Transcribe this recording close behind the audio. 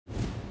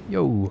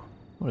Yo,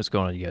 what is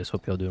going on, you guys?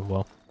 Hope y'all doing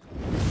well.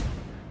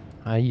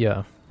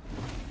 I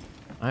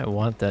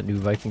want that new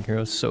Viking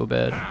hero so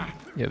bad.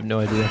 You have no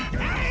idea.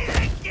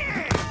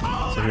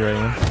 So here I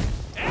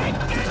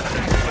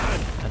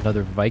am.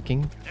 Another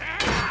Viking.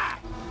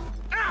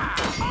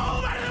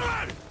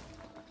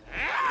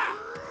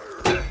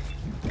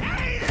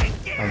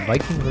 A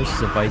Viking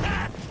versus a Viking.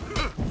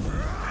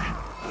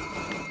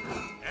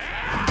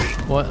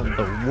 What in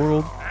the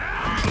world?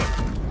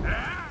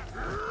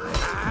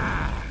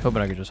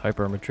 Hoping I could just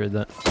hyper armor trade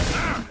that.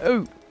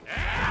 Oh!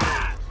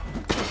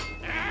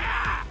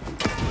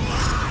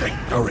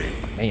 Victory!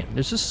 Man,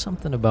 there's just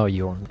something about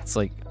Yorn. It's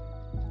like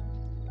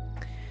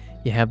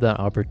you have that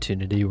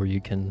opportunity where you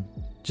can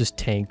just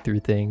tank through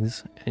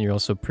things, and you're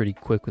also pretty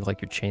quick with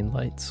like your chain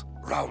lights.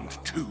 Round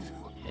 2.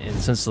 And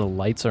since the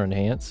lights are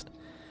enhanced,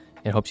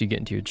 it helps you get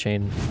into your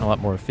chain a lot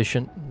more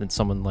efficient than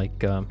someone like,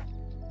 for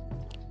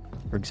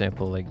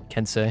example, like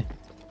Kensei,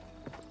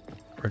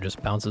 or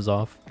just bounces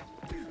off.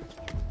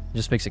 It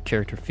just makes a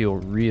character feel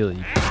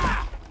really,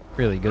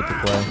 really good to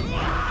play.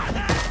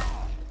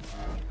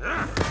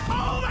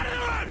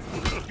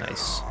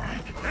 Nice.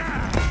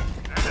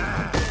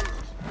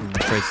 And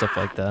trade stuff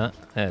like that.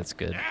 That's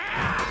good.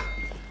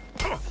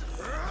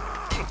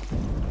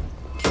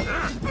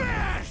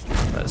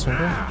 Let this one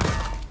go.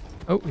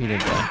 Oh, he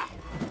didn't die.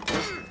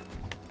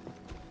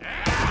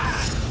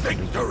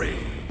 Victory!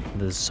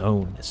 The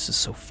zone is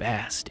just so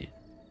fast, dude.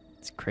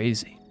 It's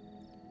crazy.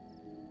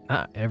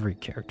 Not every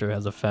character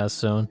has a fast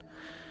zone.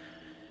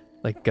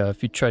 Like,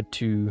 if you tried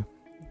to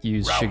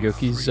use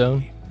Shigoki's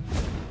zone,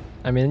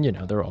 I mean, you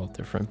know, they're all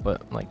different,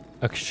 but like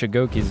a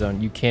Shigoki zone,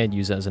 you can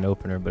use it as an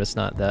opener, but it's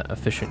not that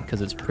efficient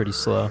because it's pretty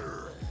slow.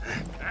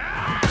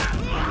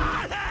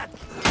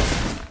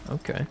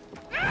 Okay.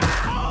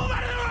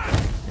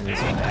 And there's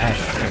a bash.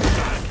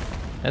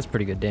 That's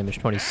pretty good damage,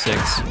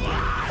 26.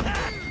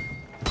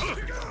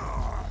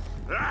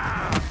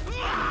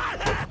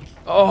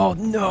 Oh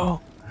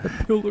no! The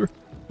pillar.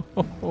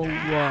 Oh,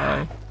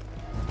 why?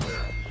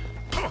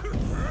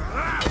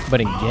 But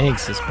in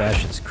ganks, this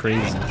bash is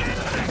crazy.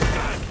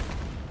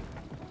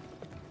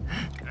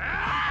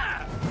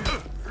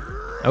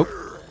 Oh,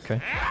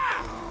 okay.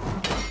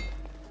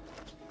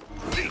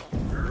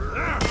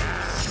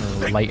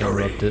 Light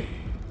interrupted.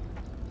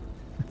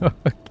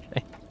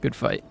 Okay, good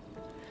fight.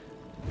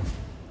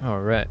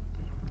 All right,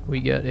 we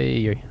got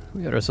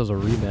ourselves a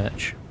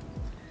rematch.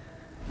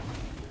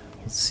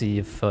 Let's see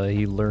if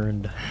he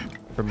learned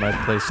from my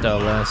playstyle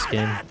last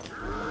game.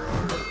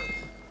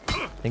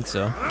 I think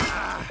so.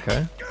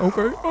 Okay.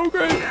 Okay.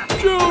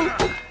 Joe!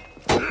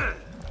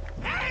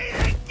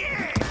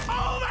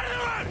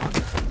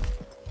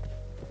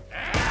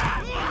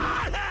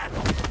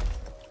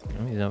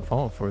 Oh, he's not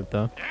falling for it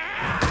though.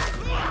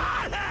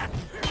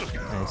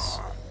 Nice.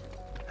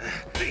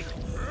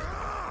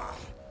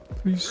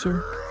 Please,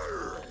 sir.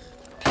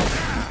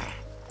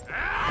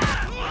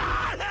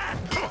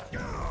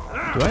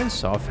 Do I have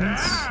softens?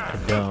 I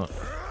don't.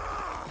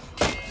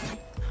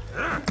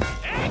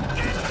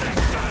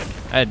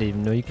 I didn't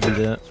even know you could do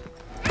that.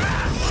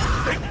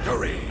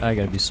 Victory! I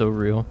gotta be so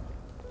real.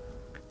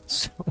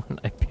 So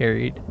when I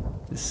parried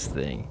this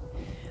thing,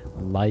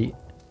 light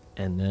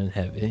and then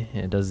heavy,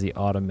 and it does the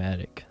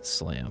automatic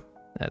slam.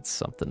 That's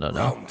something to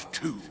know. Round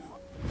 2.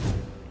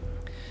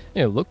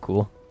 Yeah, it looked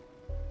cool.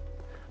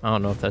 I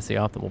don't know if that's the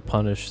optimal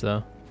punish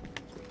though.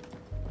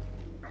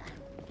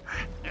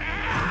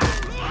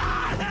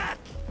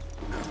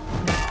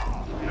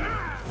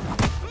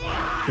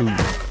 Ooh,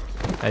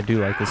 I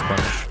do like this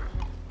punish.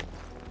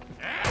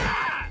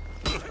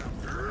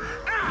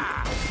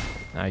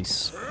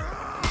 Nice.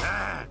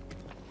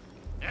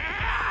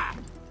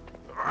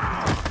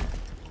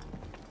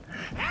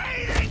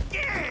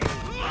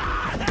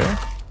 Okay.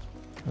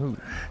 Ooh.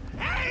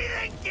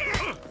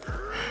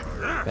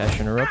 Bash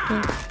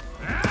interrupted.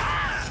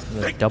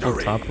 The double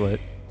top lit.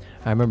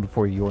 I remember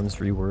before Yorn's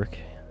rework,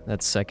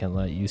 that second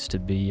lit used to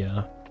be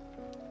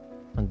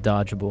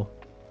undodgeable.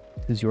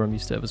 Because Yorm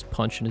used to have his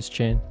punch in his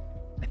chain.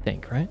 I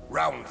think, right?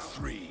 Round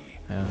 3.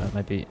 It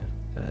might be.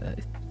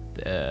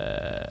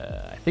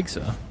 I think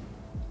so.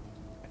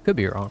 I could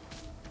be wrong.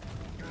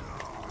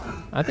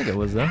 I think it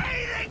was though.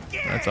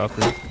 That's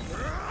awkward.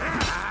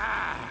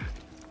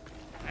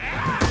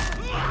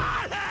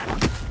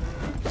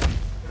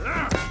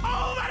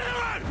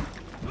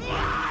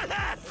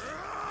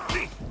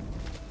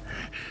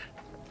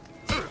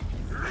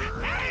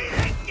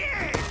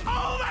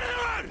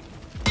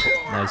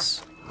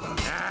 Nice.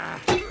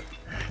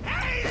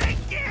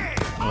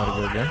 Let it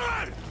go again.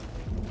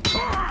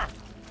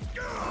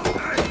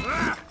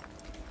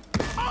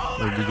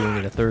 We'll be doing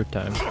it a third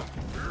time.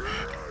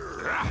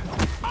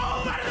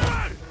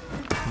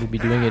 We'll be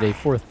doing it a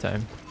fourth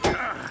time.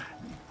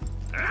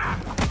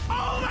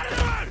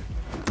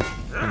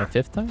 And a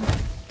fifth time?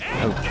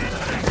 Oh.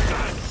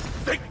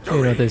 You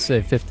know what they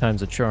say, fifth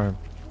time's a charm.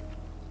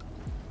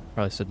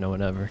 Probably said no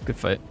one ever. Good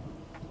fight.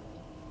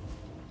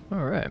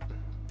 Alright.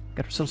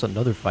 Got ourselves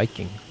another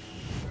Viking.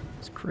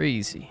 It's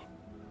crazy.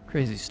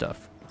 Crazy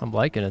stuff. I'm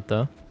liking it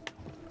though.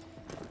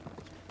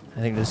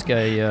 think this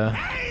guy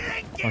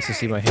wants to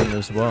see my hammer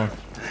as well.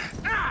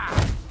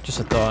 Just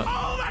a thought.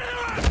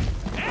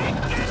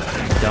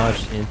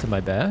 Dodged into my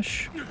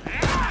bash.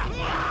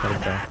 Let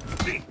it go.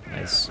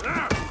 Nice.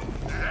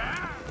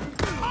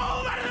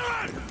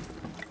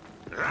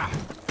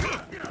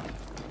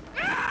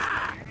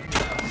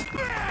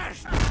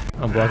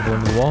 Unblockable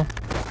in the wall.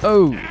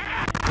 Oh!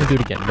 I'll do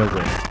it again. No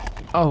way.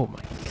 Oh my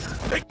god.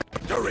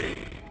 Victory.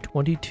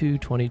 22,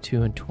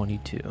 22, and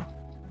 22.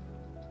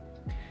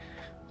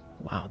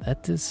 Wow,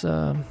 that is,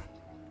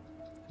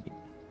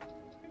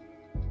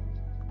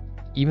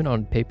 even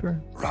on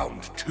paper,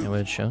 Round 2. and when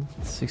it's shown,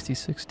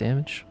 66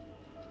 damage.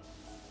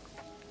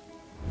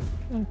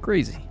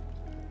 Crazy.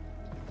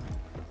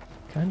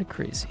 Kinda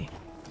crazy.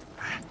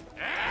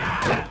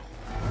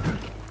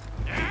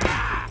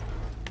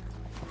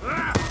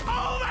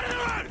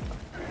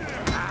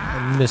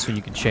 I miss when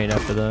you can chain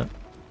after that.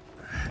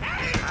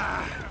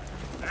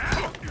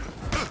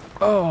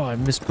 Oh, I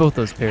missed both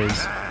those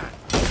parries.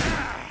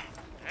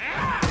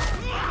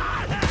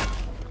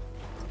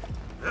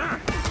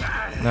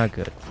 Not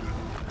good.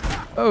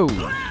 Oh,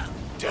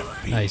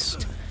 Defeat. nice.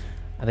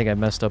 I think I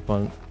messed up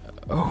on...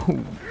 Oh,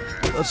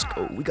 let's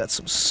go. We got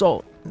some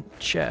salt in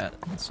chat.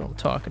 That's what I'm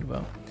talking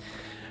about.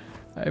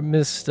 I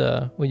missed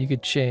when you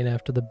could chain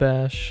after the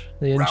bash,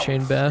 the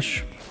in-chain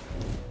bash.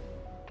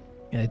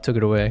 Yeah, they took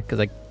it away because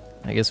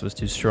I guess it was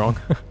too strong.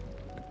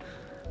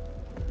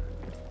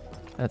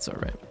 That's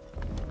alright.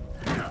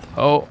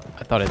 Oh,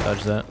 I thought I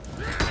dodged that.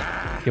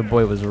 Your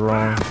boy was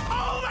wrong.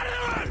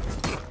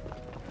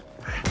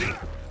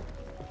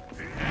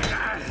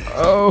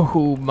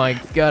 Oh my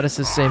god, it's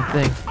the same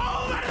thing.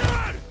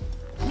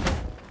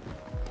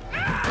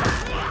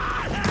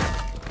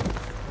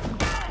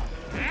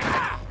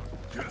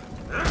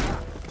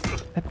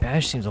 That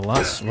bash seems a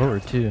lot slower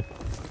too.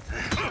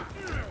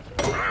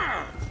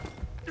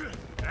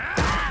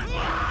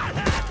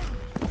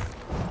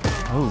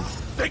 Oh.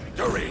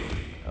 Victory.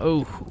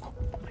 Oh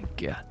my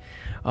god.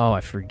 Oh,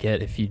 I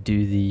forget if you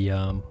do the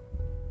oh,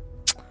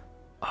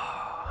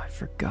 I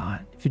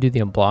forgot. If you do the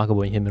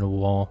unblockable and hit him in a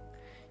wall,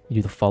 you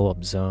do the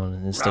follow-up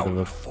zone instead Round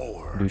of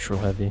 4. the neutral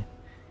heavy.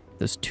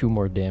 There's 2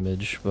 more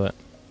damage, but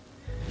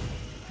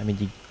I mean,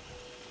 you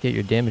get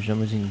your damage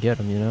numbers, you can get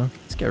them, you know?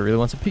 This guy really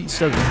wants a piece,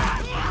 doesn't he?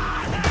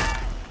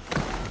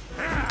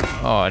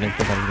 Oh, I didn't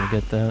think I was gonna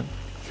get that.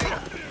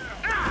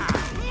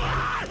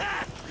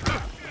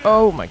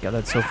 Oh my god,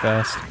 that's so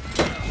fast.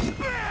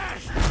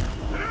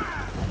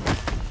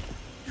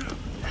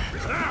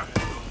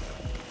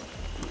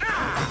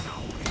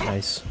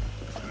 Nice.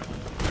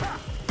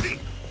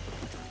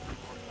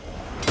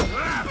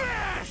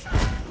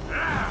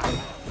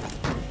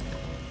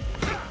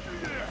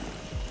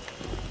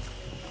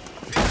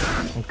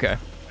 Okay.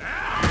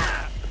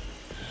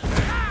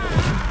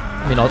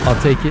 I mean,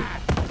 I'll take it.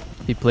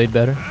 He played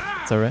better.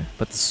 It's alright.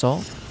 But the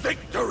salt,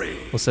 Victory.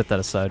 we'll set that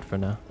aside for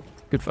now.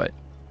 Good fight.